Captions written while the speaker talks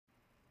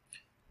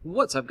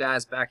What's up,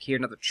 guys? Back here,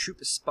 another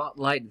troop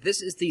spotlight.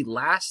 This is the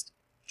last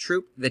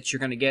troop that you're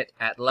going to get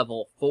at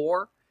level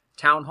 4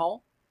 Town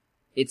Hall.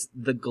 It's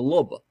the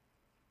GLUBE.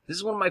 This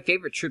is one of my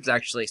favorite troops,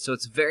 actually, so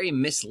it's very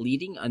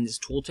misleading on this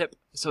tooltip.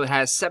 So it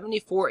has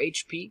 74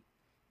 HP.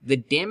 The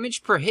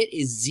damage per hit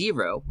is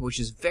 0, which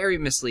is very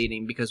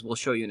misleading because we'll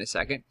show you in a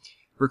second.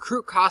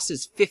 Recruit cost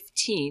is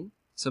 15,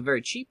 so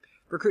very cheap.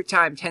 Recruit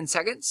time 10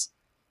 seconds.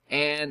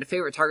 And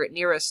favorite target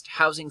nearest,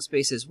 housing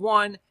space is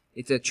 1.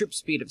 It's a troop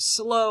speed of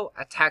slow,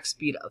 attack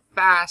speed of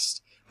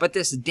fast, but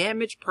this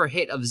damage per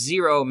hit of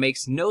 0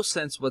 makes no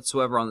sense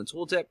whatsoever on the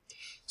tooltip.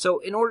 So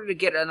in order to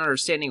get an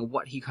understanding of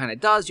what he kind of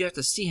does, you have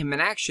to see him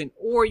in action,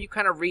 or you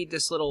kind of read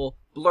this little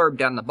blurb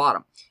down the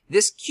bottom.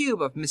 This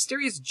cube of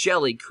mysterious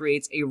jelly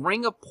creates a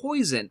ring of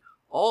poison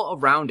all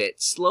around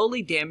it,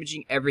 slowly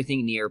damaging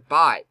everything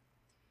nearby.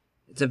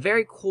 It's a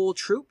very cool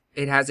troop.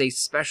 It has a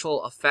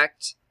special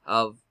effect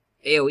of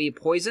AoE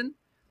poison.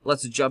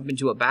 Let's jump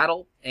into a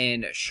battle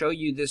and show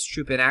you this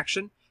troop in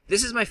action.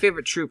 This is my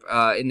favorite troop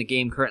in the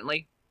game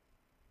currently.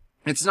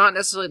 It's not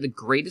necessarily the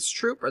greatest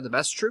troop or the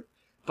best troop,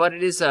 but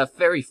it is a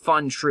very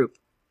fun troop.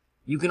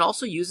 You can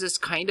also use this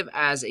kind of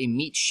as a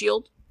meat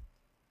shield.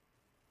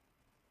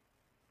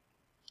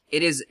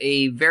 It is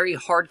a very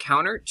hard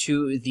counter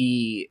to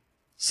the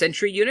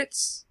sentry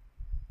units.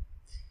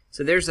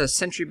 So there's a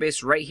sentry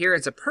base right here.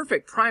 It's a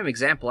perfect prime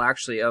example,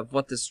 actually, of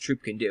what this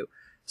troop can do.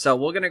 So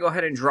we're going to go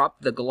ahead and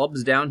drop the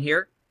glubes down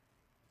here.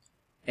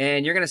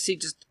 And you're going to see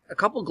just a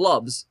couple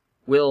glubes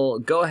will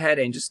go ahead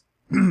and just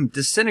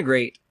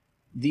disintegrate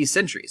these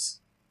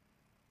sentries.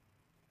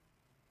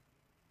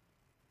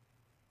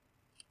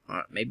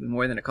 Maybe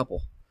more than a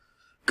couple.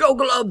 Go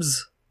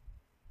glubes!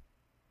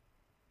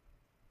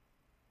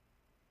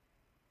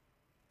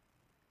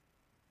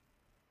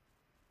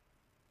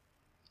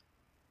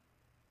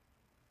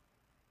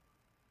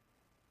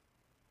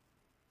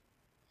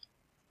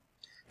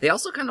 They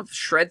also kind of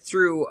shred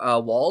through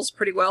walls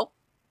pretty well.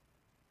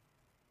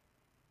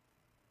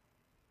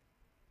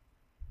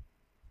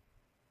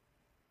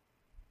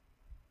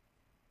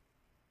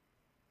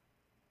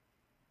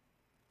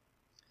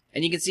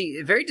 And you can see,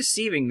 very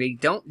deceiving, they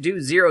don't do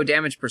 0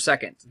 damage per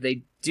second.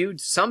 They do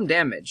some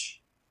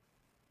damage.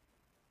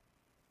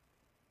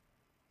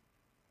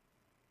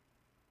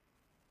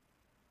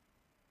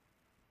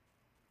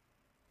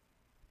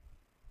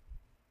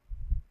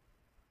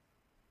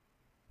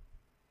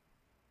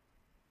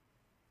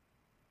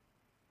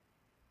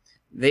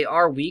 They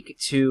are weak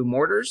to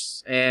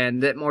mortars,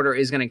 and that mortar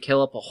is going to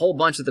kill up a whole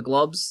bunch of the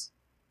glubes.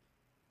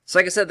 So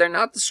like I said, they're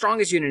not the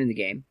strongest unit in the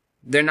game.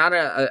 They're not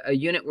a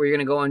unit where you're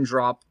going to go and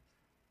drop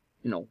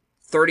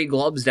 30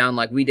 glubes down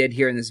like we did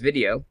here in this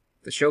video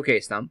to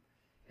showcase them.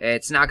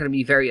 It's not going to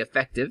be very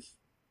effective,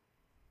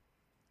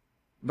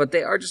 but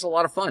they are just a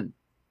lot of fun.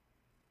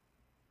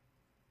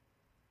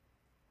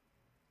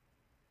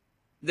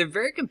 They're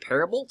very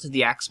comparable to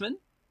the Axemen.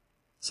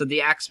 So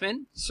the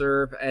Axemen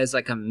serve as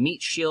like a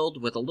meat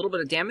shield with a little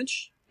bit of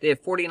damage. They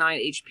have 49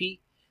 HP.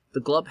 The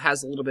GLUBE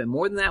has a little bit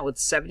more than that with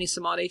 70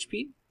 some odd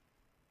HP.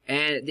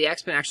 And the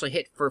Axemen actually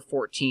hit for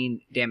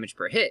 14 damage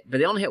per hit, but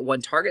they only hit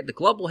one target. The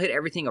GLUBE will hit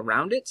everything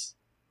around it.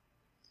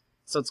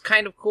 So it's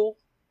kind of cool.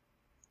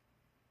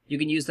 You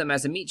can use them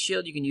as a meat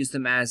shield. You can use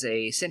them as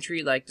a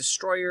sentry-like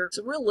destroyer.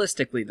 So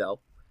realistically, though,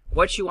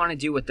 what you want to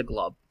do with the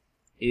GLUBE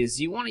is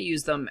you want to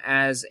use them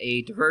as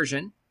a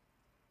diversion,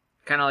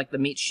 kind of like the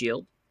meat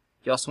shield.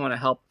 You also want to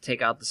help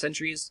take out the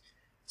sentries.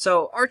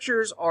 So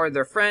archers are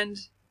their friend,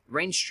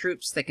 ranged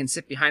troops that can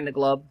sit behind the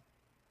GLUBE.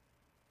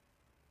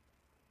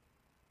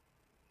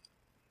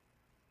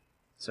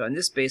 So in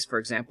this base, for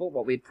example,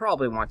 what we'd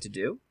probably want to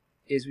do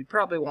is we'd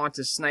probably want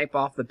to snipe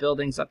off the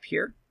buildings up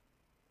here.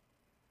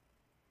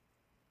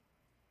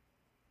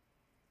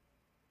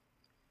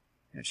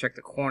 And check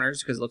the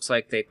corners, because it looks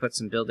like they put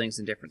some buildings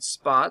in different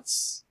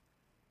spots.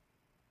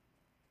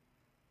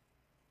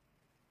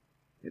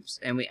 Oops,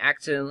 and we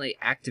accidentally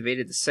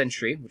activated the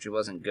sentry, which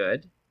wasn't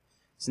good.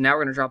 So now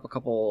we're going to drop a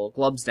couple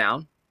glubes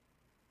down.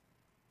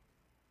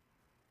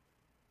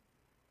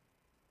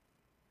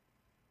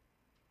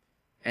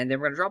 And then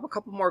we're going to drop a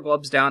couple more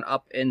glubes down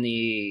up in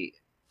the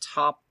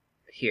top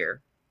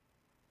here.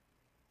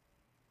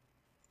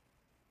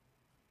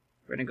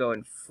 We're going to go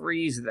and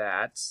freeze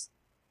that.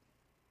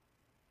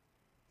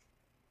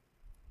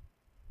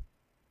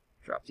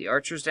 Drop the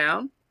archers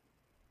down.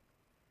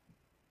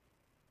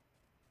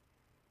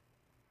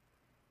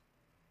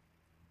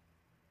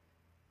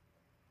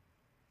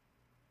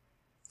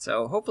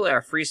 So hopefully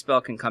our freeze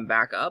spell can come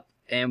back up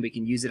and we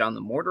can use it on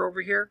the mortar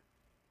over here.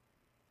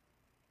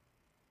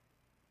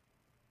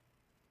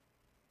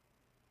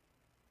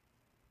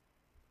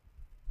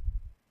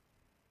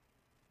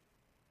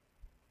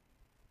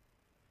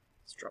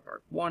 Let's drop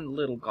our one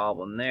little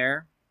goblin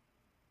there.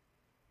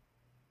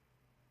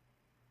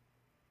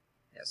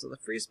 Yeah, so the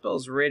freeze spell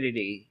is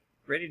ready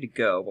to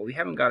go, but we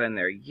haven't got in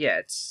there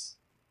yet.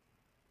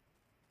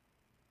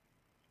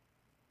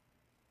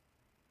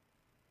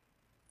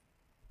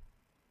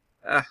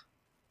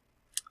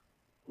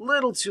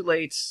 Little too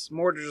late.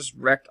 Mortar just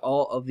wrecked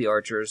all of the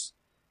archers.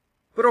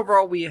 But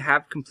overall, we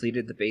have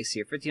completed the base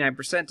here.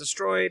 59%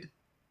 destroyed.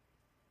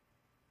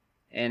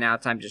 And now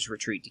time to just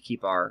retreat to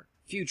keep our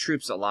few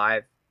troops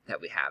alive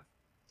that we have.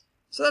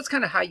 So that's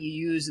kind of how you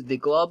use the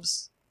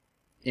glubes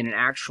in an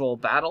actual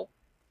battle.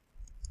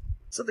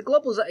 So the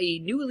glube was a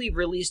newly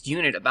released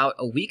unit about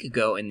a week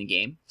ago in the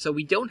game. So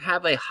we don't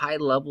have a high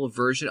level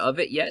version of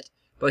it yet.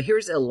 But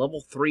here's a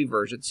level 3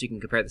 version so you can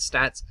compare the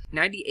stats.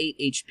 98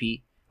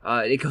 HP.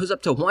 It goes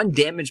up to 1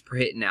 damage per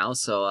hit now.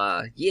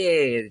 So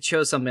yay, it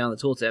shows something on the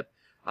tooltip.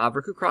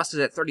 Recruit cost is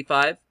at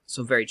 35,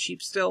 so very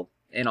cheap still.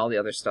 And all the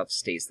other stuff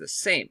stays the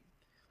same.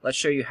 Let's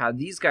show you how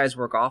these guys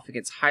work off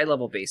against high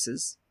level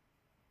bases.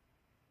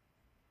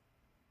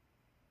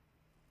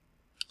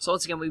 So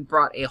once again, we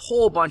brought a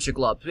whole bunch of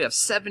glubes. We have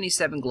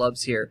 77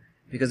 glubes here,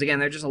 because again,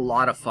 they're just a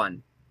lot of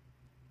fun.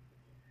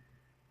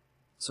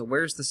 So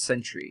where's the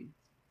sentry?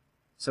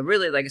 So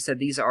really, like I said,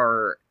 these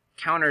are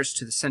counters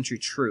to the sentry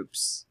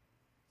troops.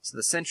 So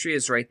the sentry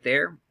is right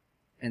there,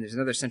 and there's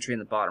another sentry in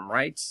the bottom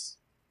right.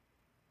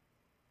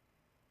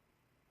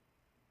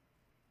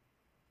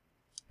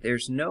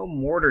 There's no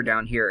mortar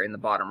down here in the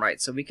bottom right,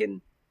 so we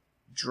can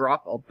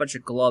drop a bunch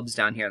of glubes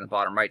down here in the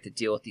bottom right to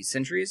deal with these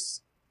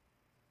sentries.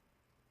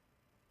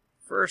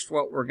 First,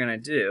 what we're going to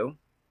do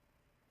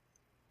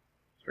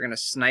is we're going to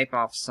snipe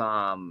off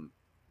some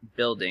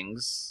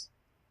buildings.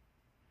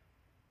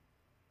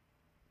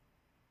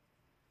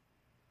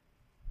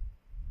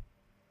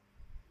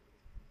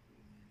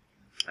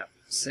 Oh,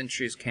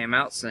 sentries came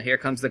out, so here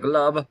comes the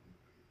glube.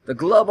 The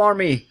glube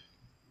army!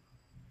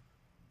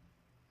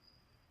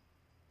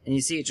 And you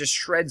see it just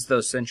shreds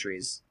those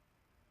sentries.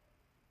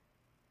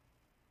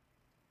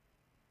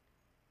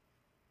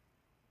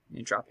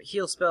 You drop a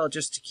heal spell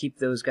just to keep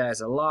those guys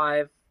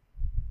alive.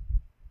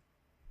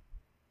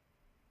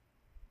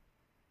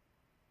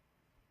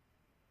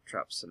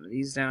 Drop some of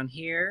these down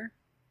here.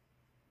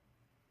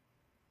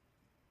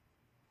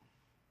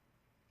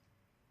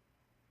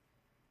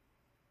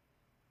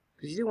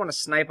 Because you do want to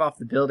snipe off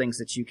the buildings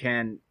that you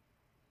can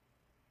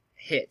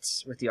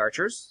hit with the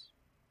archers.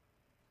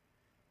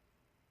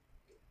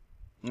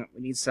 We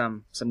need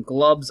some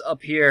glubes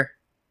up here.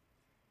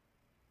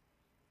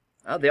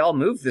 Oh, they all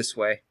move this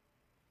way.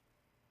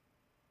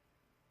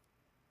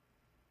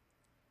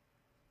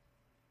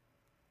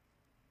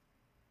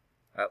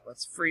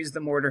 Let's freeze the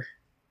mortar.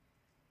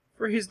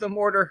 Freeze the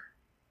mortar.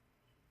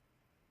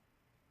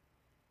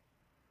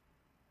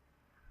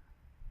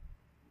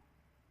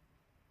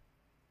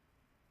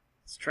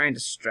 Let's try and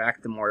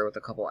distract the mortar with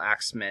a couple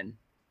axemen.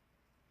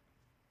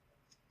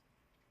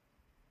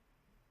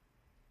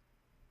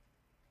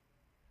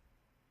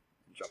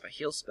 Drop a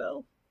heal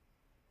spell.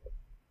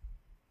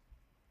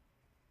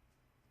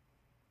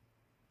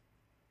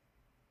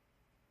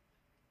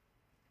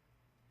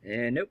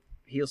 And nope,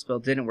 heal spell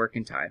didn't work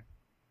in time.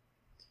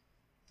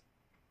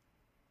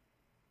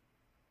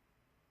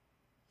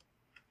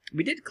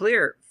 We did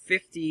clear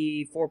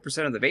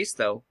 54% of the base,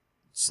 though,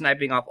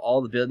 sniping off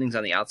all the buildings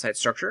on the outside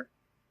structure.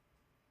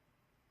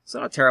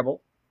 So not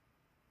terrible.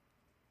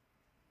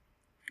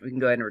 We can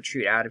go ahead and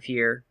retreat out of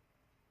here.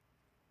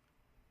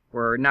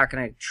 We're not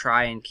going to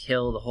try and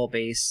kill the whole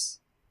base.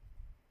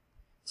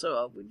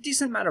 So a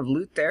decent amount of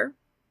loot there.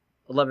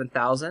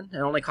 11,000. It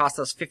only cost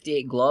us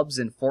 58 glubes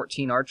and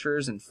 14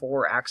 archers and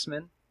 4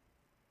 axemen.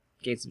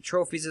 Gained some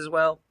trophies as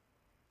well.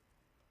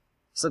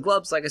 So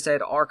glubes, like I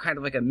said, are kind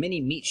of like a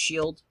mini meat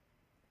shield.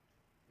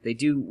 They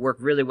do work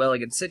really well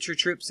against sentry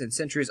troops, and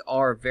sentries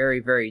are very,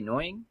 very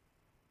annoying.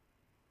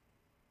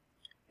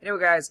 Anyway,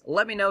 guys,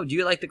 let me know, do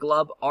you like the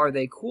glube? Are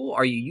they cool?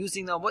 Are you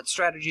using them? What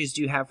strategies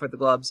do you have for the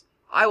glubes?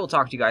 I will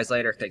talk to you guys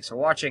later. Thanks for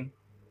watching.